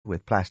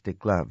with plastic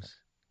gloves.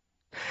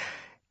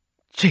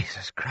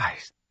 Jesus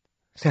Christ,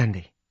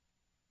 Sandy.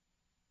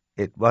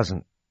 It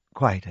wasn't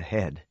quite a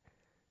head.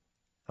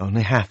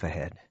 Only half a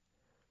head.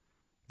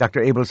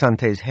 Dr. Abel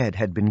Sante's head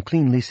had been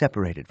cleanly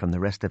separated from the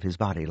rest of his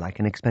body like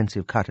an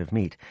expensive cut of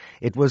meat.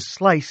 It was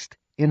sliced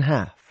in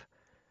half.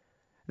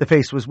 The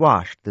face was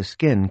washed, the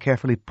skin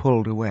carefully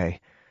pulled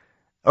away.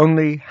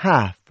 Only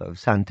half of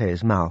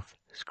Sante's mouth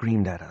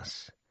screamed at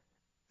us.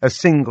 A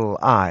single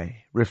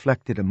eye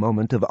reflected a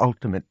moment of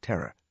ultimate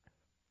terror.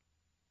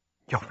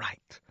 "You're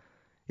right.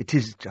 It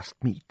is just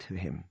meat to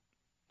him,"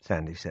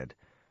 Sandy said.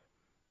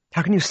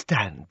 "How can you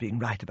stand being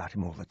right about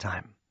him all the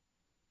time?"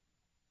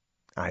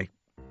 "I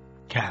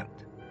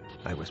can't,"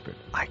 I whispered.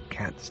 "I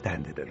can't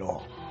stand it at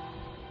all."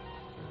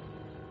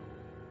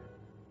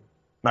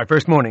 My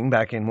first morning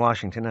back in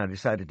Washington, I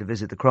decided to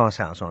visit the Cross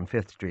House on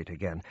 5th Street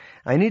again.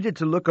 I needed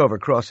to look over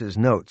Cross's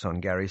notes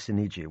on Gary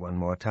Sinigi one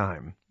more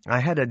time.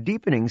 I had a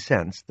deepening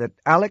sense that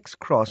Alex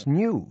Cross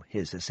knew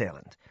his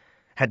assailant,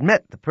 had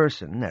met the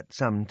person at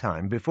some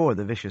time before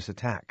the vicious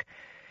attack.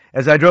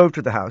 As I drove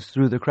to the house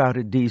through the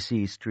crowded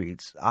D.C.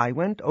 streets, I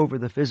went over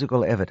the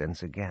physical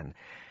evidence again.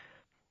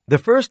 The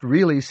first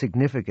really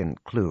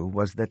significant clue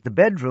was that the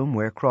bedroom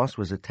where Cross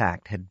was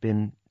attacked had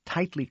been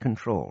tightly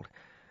controlled.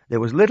 There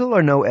was little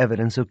or no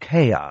evidence of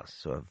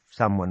chaos, of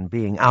someone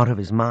being out of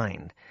his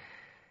mind.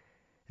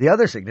 The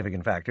other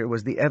significant factor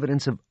was the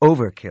evidence of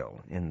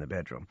overkill in the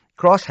bedroom.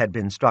 Cross had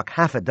been struck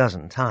half a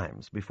dozen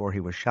times before he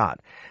was shot.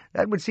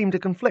 That would seem to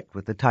conflict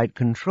with the tight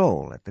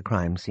control at the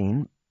crime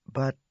scene,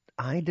 but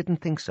I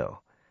didn't think so.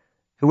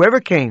 Whoever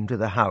came to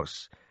the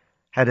house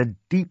had a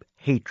deep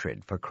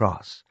hatred for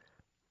Cross.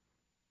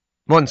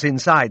 Once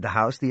inside the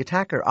house, the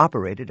attacker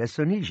operated as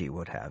Soniji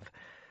would have.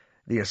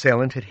 The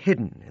assailant had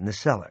hidden in the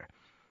cellar.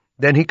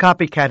 Then he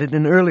copycatted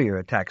an earlier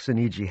attack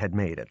Soniji had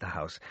made at the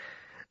house.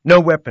 No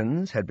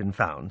weapons had been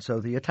found, so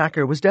the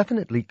attacker was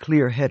definitely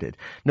clear-headed.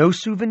 No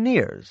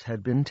souvenirs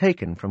had been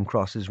taken from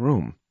Cross's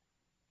room.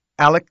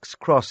 Alex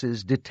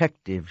Cross's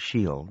detective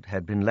shield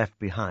had been left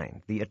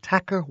behind. The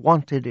attacker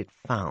wanted it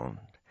found.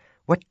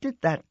 What did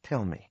that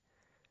tell me?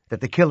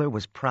 That the killer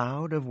was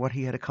proud of what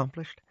he had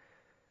accomplished?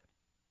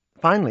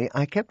 Finally,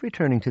 I kept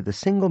returning to the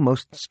single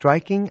most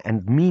striking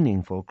and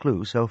meaningful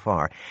clue so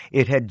far.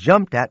 It had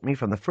jumped at me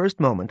from the first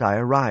moment I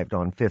arrived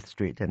on 5th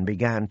Street and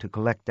began to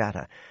collect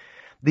data.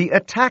 The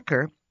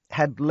attacker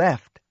had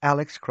left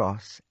Alex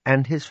Cross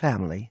and his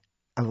family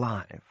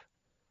alive.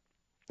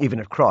 Even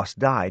if Cross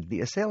died,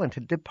 the assailant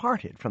had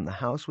departed from the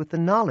house with the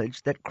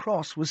knowledge that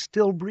Cross was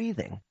still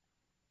breathing.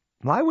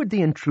 Why would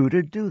the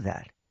intruder do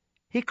that?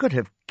 He could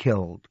have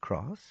killed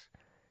Cross.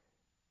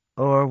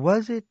 Or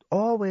was it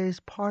always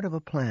part of a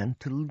plan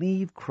to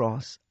leave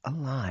Cross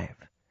alive?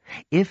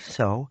 If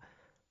so,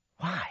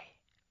 why?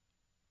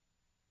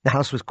 The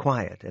house was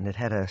quiet, and it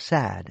had a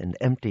sad and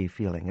empty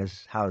feeling,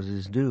 as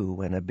houses do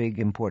when a big,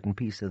 important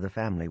piece of the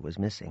family was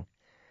missing.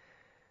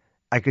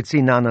 I could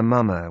see Nana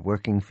Mama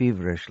working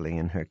feverishly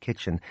in her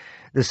kitchen.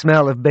 The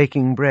smell of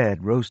baking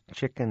bread, roast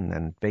chicken,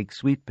 and baked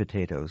sweet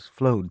potatoes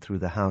flowed through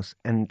the house,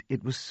 and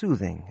it was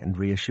soothing and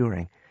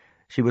reassuring.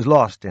 She was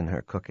lost in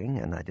her cooking,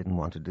 and I didn't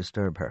want to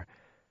disturb her.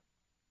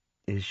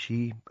 "Is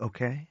she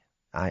okay?"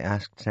 I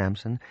asked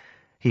Samson.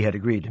 He had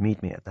agreed to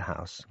meet me at the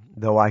house,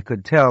 though I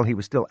could tell he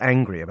was still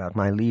angry about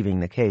my leaving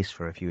the case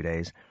for a few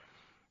days.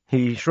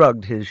 He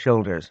shrugged his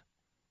shoulders.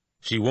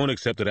 "She won't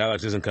accept that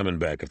Alex isn't coming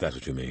back, if that's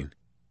what you mean.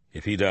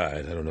 If he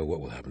dies, I don't know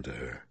what will happen to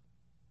her."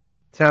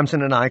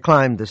 Samson and I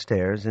climbed the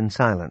stairs in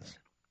silence.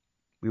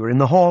 We were in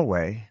the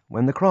hallway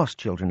when the Cross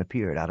children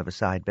appeared out of a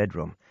side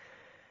bedroom.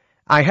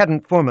 I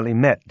hadn't formally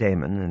met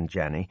Damon and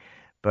Jenny,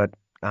 but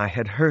I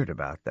had heard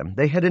about them.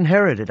 They had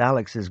inherited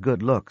Alex's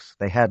good looks.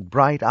 They had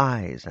bright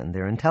eyes, and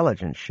their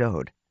intelligence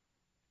showed.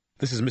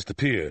 "This is Mr.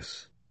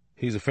 Pierce.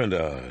 He's a friend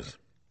of ours.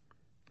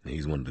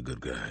 He's one of the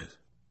good guys."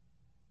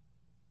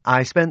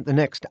 I spent the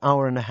next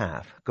hour and a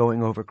half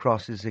going over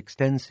Cross's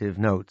extensive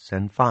notes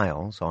and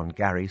files on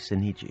Gary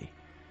Sinigi.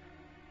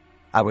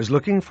 I was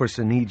looking for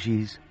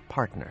Sinigi's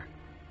partner.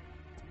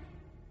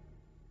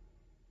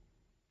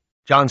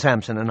 John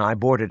Sampson and I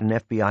boarded an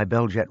FBI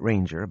Belljet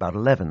Ranger about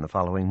 11 the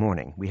following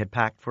morning. We had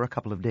packed for a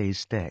couple of days'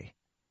 stay.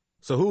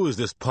 "So who is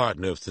this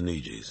partner of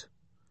Sinigi's?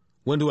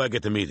 When do I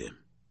get to meet him?"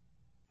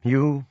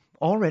 "You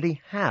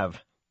already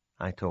have,"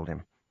 I told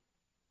him.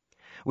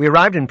 We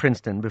arrived in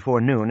Princeton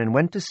before noon and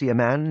went to see a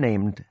man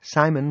named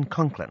Simon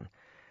Conklin.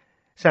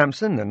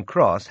 Sampson and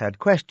Cross had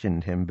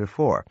questioned him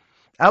before.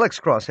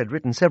 Alex Cross had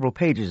written several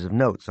pages of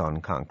notes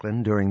on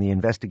Conklin during the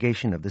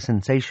investigation of the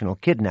sensational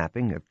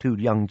kidnapping of 2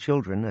 young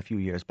children a few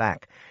years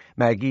back,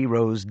 Maggie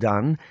Rose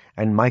Dunn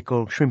and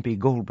Michael Shrimpy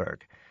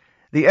Goldberg.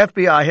 The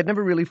FBI had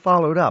never really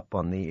followed up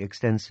on the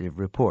extensive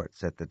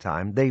reports at the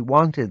time. They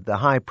wanted the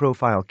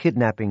high-profile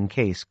kidnapping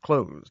case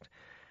closed.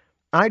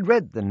 I'd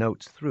read the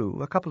notes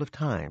through a couple of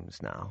times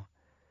now.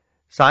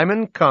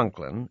 Simon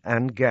Conklin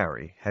and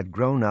Gary had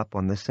grown up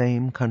on the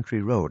same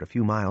country road a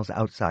few miles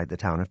outside the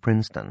town of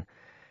Princeton.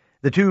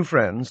 The 2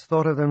 friends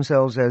thought of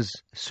themselves as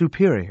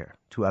superior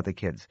to other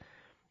kids,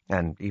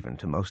 and even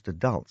to most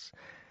adults.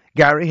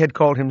 Gary had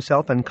called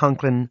himself and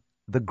Conklin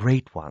the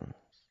Great Ones.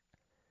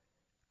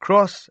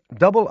 Cross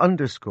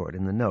double-underscored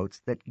in the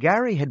notes that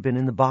Gary had been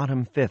in the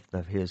bottom fifth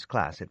of his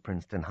class at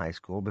Princeton High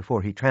School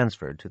before he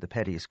transferred to the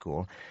Petty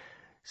School.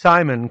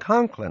 Simon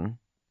Conklin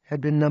had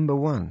been number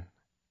 1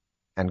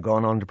 and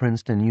gone on to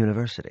Princeton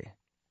University.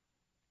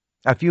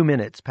 A few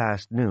minutes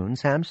past noon,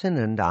 Sampson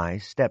and I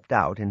stepped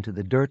out into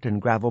the dirt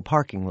and gravel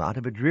parking lot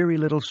of a dreary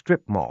little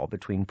strip mall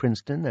between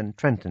Princeton and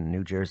Trenton,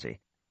 New Jersey.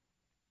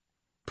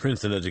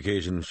 Princeton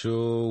education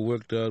sure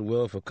worked out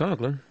well for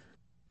Conklin,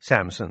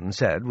 Sampson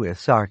said with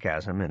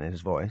sarcasm in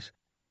his voice.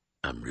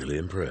 I'm really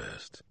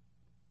impressed.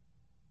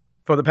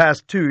 For the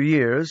past 2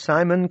 years,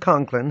 Simon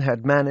Conklin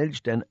had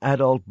managed an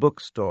adult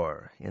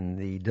bookstore in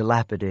the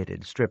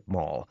dilapidated strip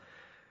mall.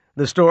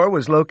 The store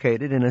was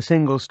located in a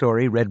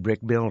single-story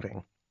red-brick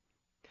building.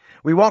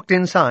 We walked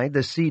inside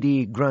the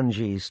seedy,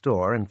 grungy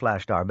store and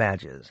flashed our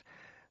badges.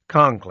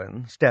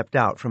 Conklin stepped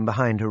out from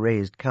behind a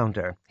raised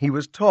counter. He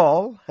was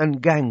tall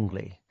and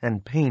gangly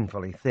and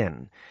painfully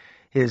thin.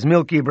 His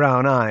milky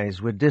brown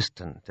eyes were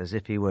distant, as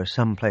if he were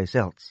someplace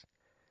else.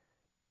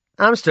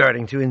 I'm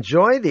starting to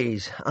enjoy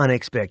these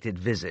unexpected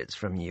visits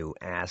from you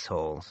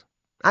assholes.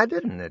 I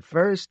didn't at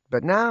first,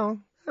 but now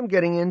I'm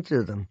getting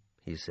into them,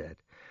 he said.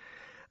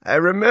 I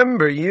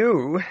remember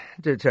you,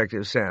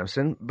 Detective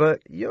Sampson,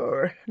 but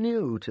you're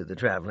new to the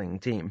traveling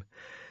team.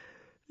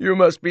 You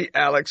must be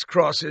Alex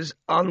Cross's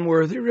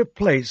unworthy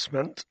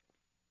replacement.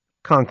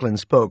 Conklin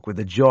spoke with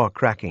a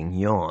jaw-cracking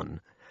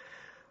yawn.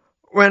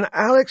 When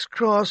Alex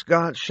Cross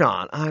got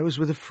shot, I was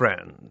with a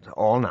friend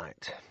all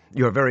night.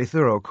 Your very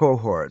thorough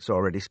cohorts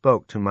already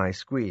spoke to my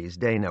squeeze,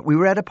 Dana. We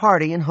were at a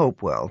party in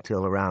Hopewell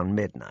till around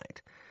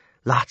midnight.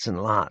 Lots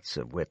and lots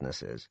of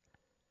witnesses.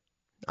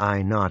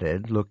 I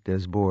nodded, looked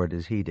as bored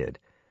as he did.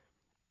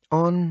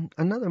 On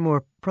another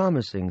more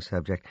promising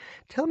subject,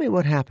 tell me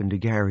what happened to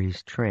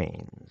Gary's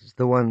trains,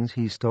 the ones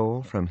he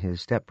stole from his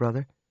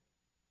stepbrother?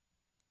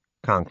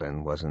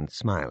 Conklin wasn't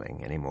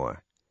smiling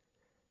anymore.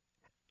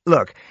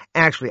 Look,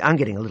 actually, I'm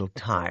getting a little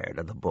tired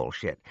of the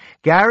bullshit.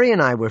 Gary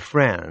and I were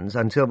friends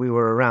until we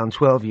were around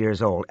 12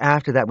 years old.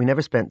 After that, we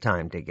never spent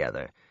time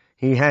together.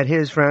 He had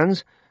his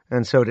friends,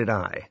 and so did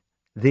I.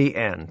 The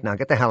end. Now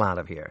get the hell out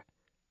of here.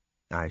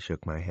 I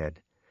shook my head.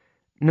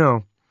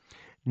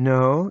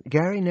 No,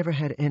 Gary never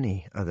had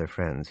any other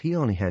friends. He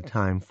only had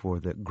time for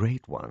the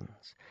great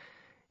ones.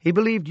 He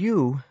believed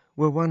you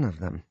were one of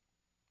them.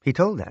 He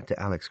told that to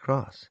Alex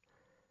Cross.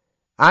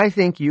 I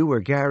think you were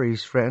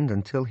Gary's friend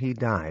until he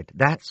died.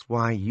 That's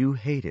why you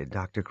hated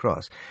Dr.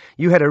 Cross.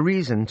 You had a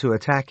reason to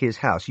attack his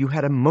house. You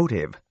had a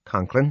motive,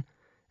 Conklin,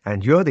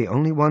 and you're the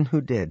only one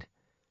who did.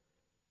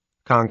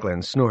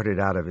 Conklin snorted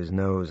out of his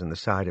nose and the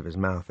side of his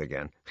mouth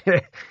again.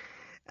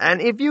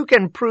 And if you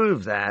can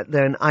prove that,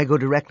 then I go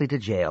directly to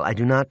jail. I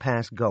do not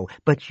pass go,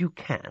 but you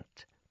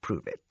can't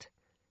prove it.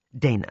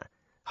 Dana,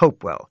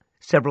 Hopewell,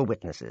 several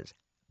witnesses.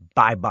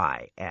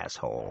 Bye-bye,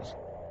 assholes.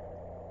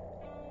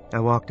 I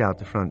walked out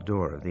the front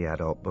door of the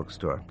adult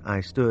bookstore.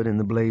 I stood in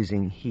the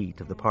blazing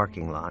heat of the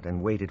parking lot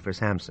and waited for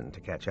Sampson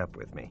to catch up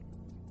with me.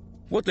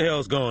 What the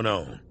hell's going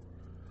on?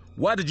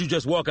 Why did you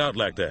just walk out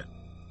like that?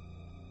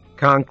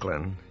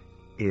 Conklin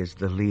is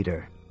the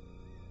leader,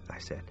 I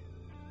said.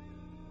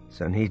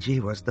 Soniji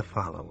was the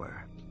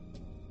follower.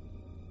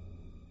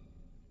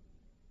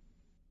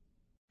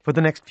 For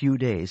the next few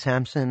days,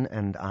 Sampson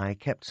and I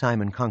kept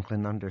Simon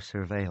Conklin under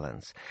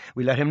surveillance.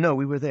 We let him know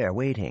we were there,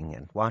 waiting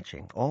and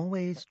watching,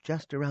 always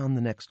just around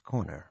the next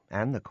corner,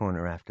 and the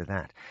corner after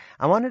that.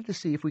 I wanted to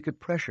see if we could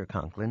pressure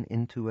Conklin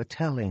into a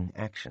telling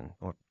action,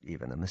 or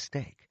even a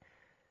mistake.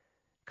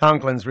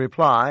 Conklin's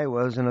reply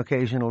was an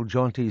occasional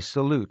jaunty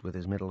salute with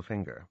his middle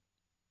finger.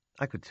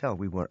 I could tell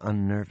we were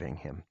unnerving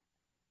him.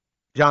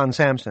 John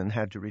Sampson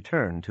had to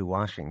return to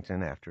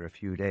Washington after a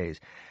few days.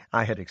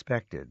 I had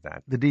expected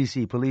that. The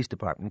D.C. Police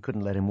Department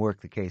couldn't let him work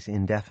the case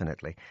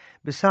indefinitely.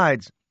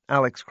 Besides,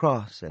 Alex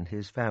Cross and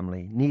his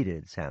family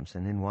needed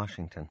Sampson in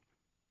Washington.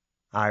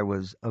 I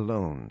was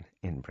alone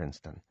in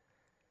Princeton.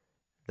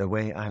 The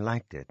way I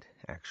liked it,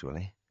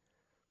 actually.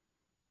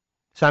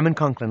 Simon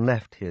Conklin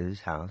left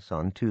his house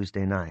on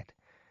Tuesday night.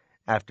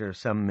 After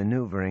some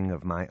maneuvering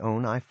of my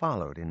own, I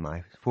followed in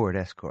my Ford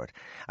Escort.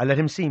 I let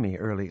him see me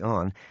early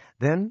on.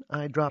 Then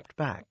I dropped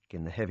back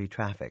in the heavy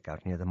traffic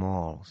out near the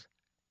malls,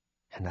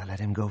 and I let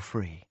him go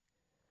free.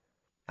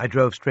 I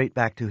drove straight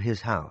back to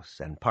his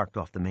house and parked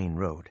off the main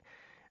road,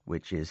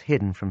 which is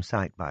hidden from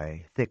sight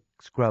by thick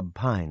scrub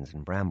pines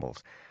and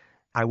brambles.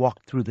 I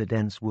walked through the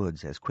dense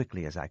woods as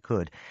quickly as I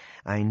could.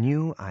 I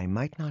knew I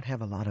might not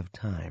have a lot of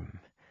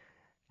time.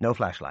 No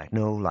flashlight,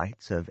 no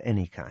lights of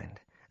any kind.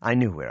 I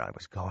knew where I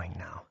was going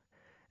now.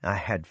 I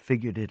had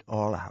figured it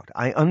all out.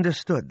 I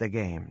understood the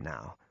game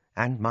now,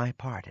 and my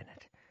part in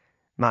it.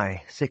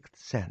 My sixth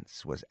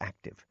sense was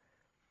active.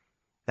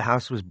 The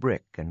house was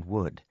brick and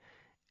wood,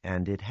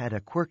 and it had a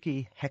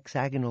quirky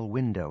hexagonal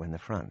window in the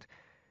front.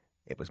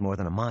 It was more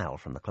than a mile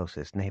from the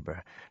closest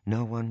neighbor.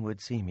 No one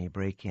would see me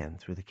break in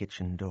through the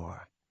kitchen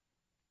door.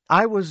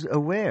 I was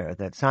aware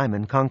that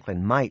Simon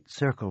Conklin might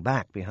circle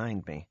back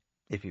behind me,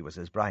 if he was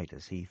as bright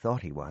as he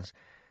thought he was.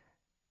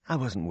 I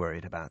wasn't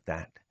worried about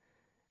that.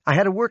 I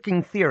had a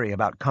working theory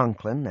about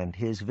Conklin and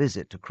his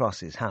visit to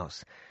Cross's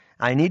house.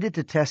 I needed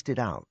to test it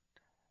out.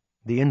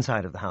 The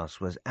inside of the house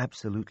was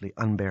absolutely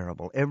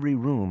unbearable. Every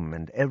room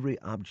and every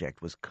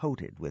object was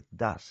coated with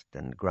dust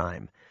and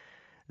grime.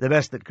 The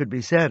best that could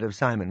be said of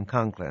Simon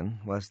Conklin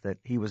was that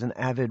he was an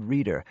avid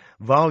reader.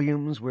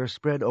 Volumes were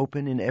spread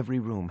open in every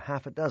room,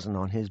 6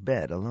 on his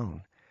bed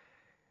alone.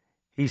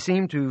 He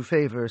seemed to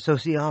favor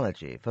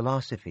sociology,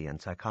 philosophy,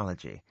 and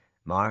psychology.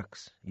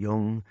 Marx,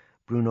 Jung,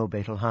 Bruno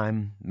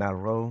Bettelheim,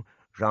 Malraux,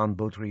 Jean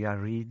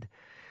Baudrillard.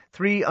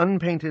 3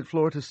 unpainted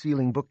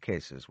floor-to-ceiling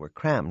bookcases were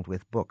crammed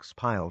with books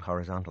piled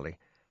horizontally.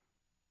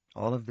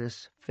 All of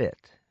this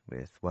fit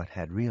with what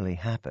had really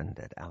happened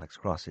at Alex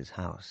Cross's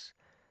house.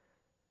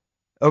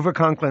 Over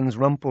Conklin's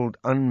rumpled,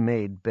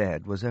 unmade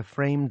bed was a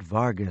framed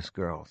Vargas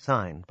girl,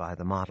 signed by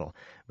the model,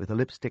 with a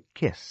lipstick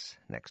kiss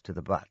next to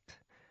the butt.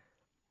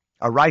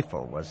 A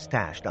rifle was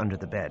stashed under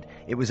the bed.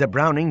 It was a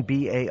Browning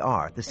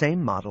BAR, the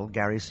same model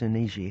Gary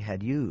Sinise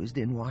had used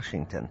in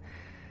Washington.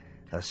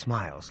 A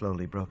smile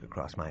slowly broke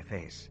across my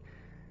face.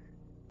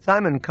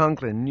 Simon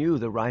Conklin knew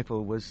the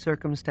rifle was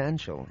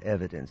circumstantial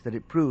evidence, that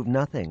it proved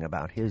nothing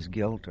about his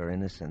guilt or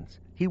innocence.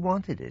 He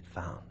wanted it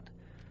found.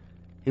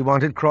 He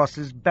wanted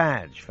Cross's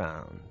badge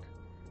found.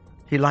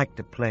 He liked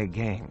to play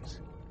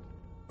games.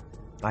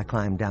 I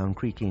climbed down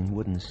creaking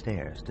wooden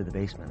stairs to the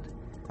basement.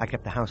 I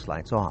kept the house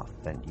lights off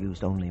and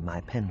used only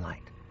my pen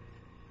light.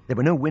 There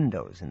were no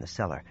windows in the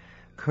cellar.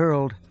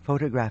 Curled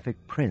photographic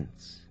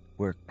prints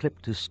were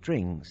clipped to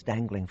strings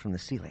dangling from the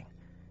ceiling.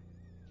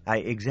 I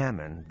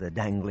examined the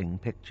dangling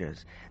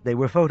pictures. They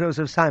were photos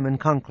of Simon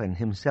Conklin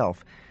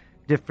himself,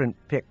 different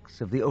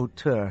pics of the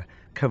auteur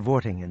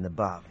cavorting in the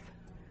buff.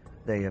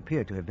 They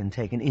appeared to have been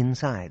taken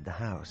inside the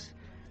house.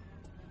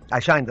 I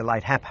shined the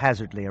light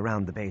haphazardly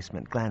around the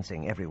basement,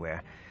 glancing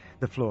everywhere.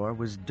 The floor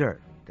was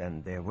dirt,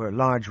 and there were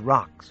large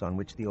rocks on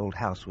which the old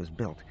house was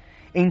built.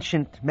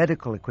 Ancient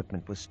medical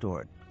equipment was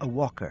stored, a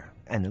walker,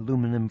 an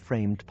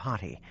aluminum-framed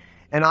potty,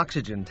 an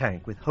oxygen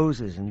tank with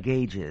hoses and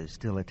gauges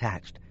still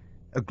attached,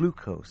 a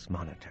glucose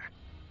monitor.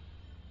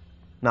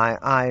 My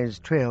eyes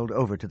trailed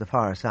over to the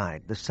far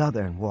side, the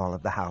southern wall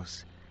of the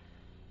house.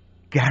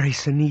 Gary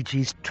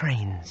Sinige's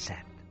train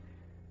set.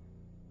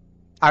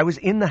 I was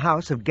in the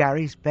house of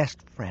Gary's best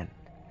friend,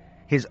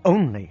 his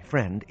only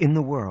friend in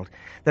the world,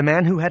 the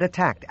man who had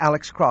attacked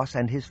Alex Cross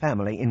and his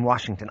family in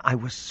Washington. I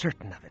was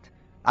certain of it.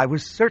 I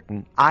was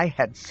certain I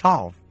had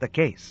solved the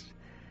case.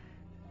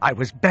 I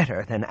was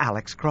better than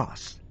Alex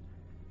Cross.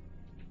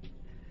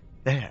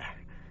 There,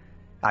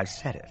 I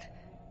said it.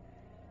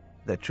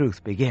 The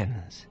truth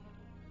begins.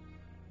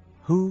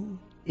 Who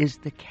is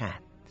the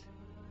cat?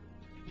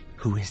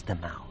 Who is the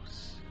mouse?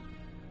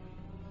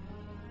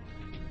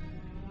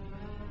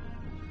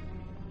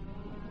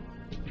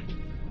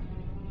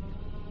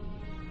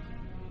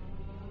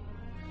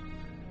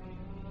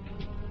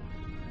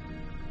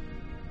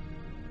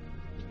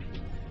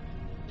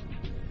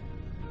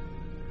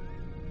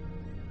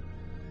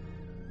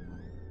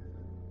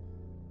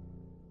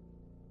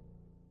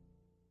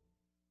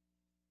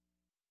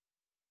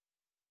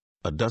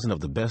 A dozen of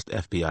the best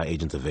FBI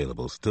agents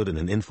available stood in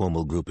an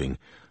informal grouping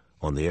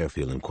on the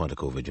airfield in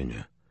Quantico,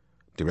 Virginia.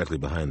 Directly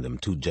behind them,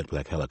 2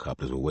 jet-black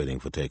helicopters were waiting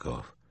for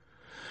takeoff.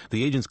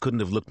 The agents couldn't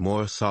have looked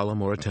more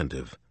solemn or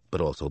attentive,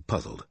 but also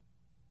puzzled.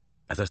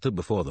 As I stood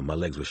before them, my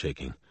legs were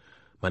shaking.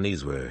 My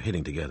knees were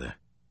hitting together.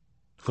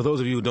 "For those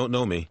of you who don't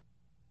know me,"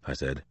 I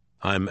said,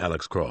 "I'm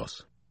Alex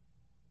Cross."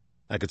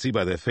 I could see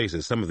by their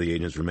faces some of the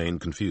agents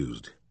remained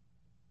confused.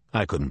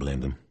 I couldn't blame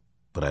them,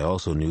 but I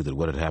also knew that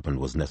what had happened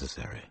was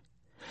necessary.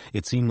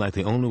 It seemed like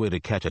the only way to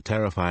catch a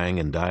terrifying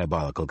and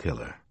diabolical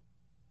killer.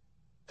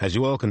 As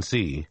you all can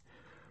see,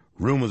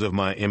 rumors of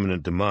my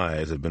imminent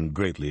demise have been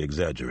greatly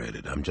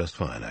exaggerated. I'm just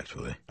fine,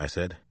 actually, I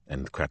said,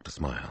 and cracked a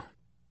smile.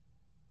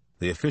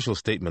 The official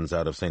statements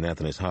out of St.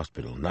 Anthony's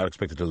Hospital, not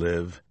expected to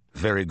live,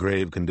 very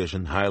grave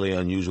condition, highly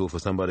unusual for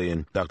somebody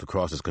in Dr.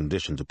 Cross's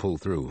condition to pull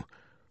through,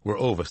 were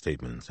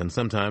overstatements and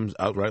sometimes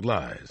outright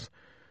lies.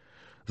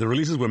 The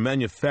releases were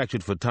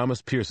manufactured for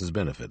Thomas Pierce's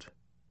benefit.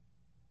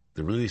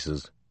 The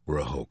releases were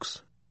a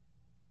hoax.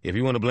 "If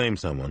you want to blame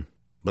someone,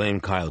 blame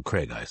Kyle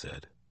Craig," I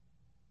said.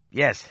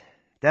 Yes,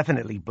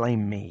 definitely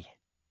blame me.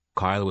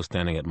 Kyle was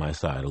standing at my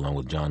side along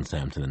with John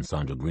Sampson and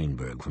Sandra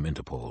Greenberg from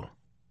Interpol.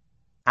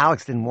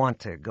 Alex didn't want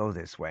to go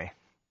this way.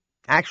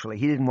 Actually,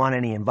 he didn't want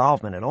any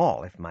involvement at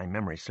all, if my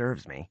memory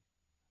serves me.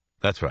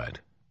 That's right.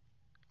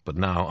 But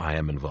now I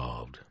am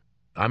involved.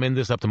 I'm in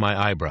this up to my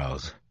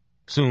eyebrows.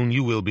 Soon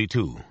you will be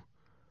too.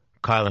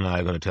 Kyle and I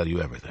are going to tell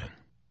you everything.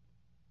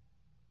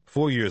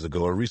 4 years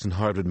ago, a recent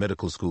Harvard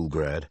Medical School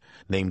grad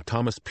named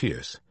Thomas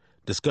Pierce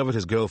discovered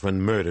his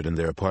girlfriend murdered in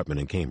their apartment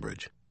in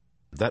Cambridge.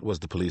 That was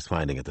the police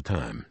finding at the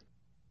time.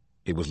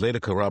 It was later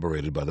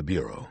corroborated by the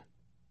Bureau.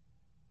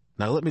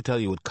 Now let me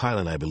tell you what Kyle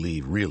and I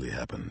believe really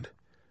happened.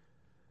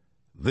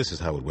 This is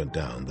how it went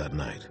down that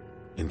night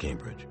in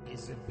Cambridge.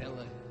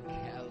 Isabella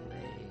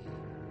Calais.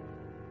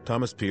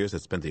 Thomas Pierce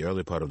had spent the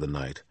early part of the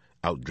night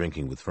out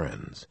drinking with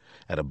friends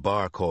at a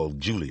bar called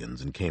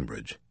Julian's in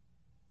Cambridge.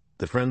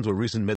 The friends were recent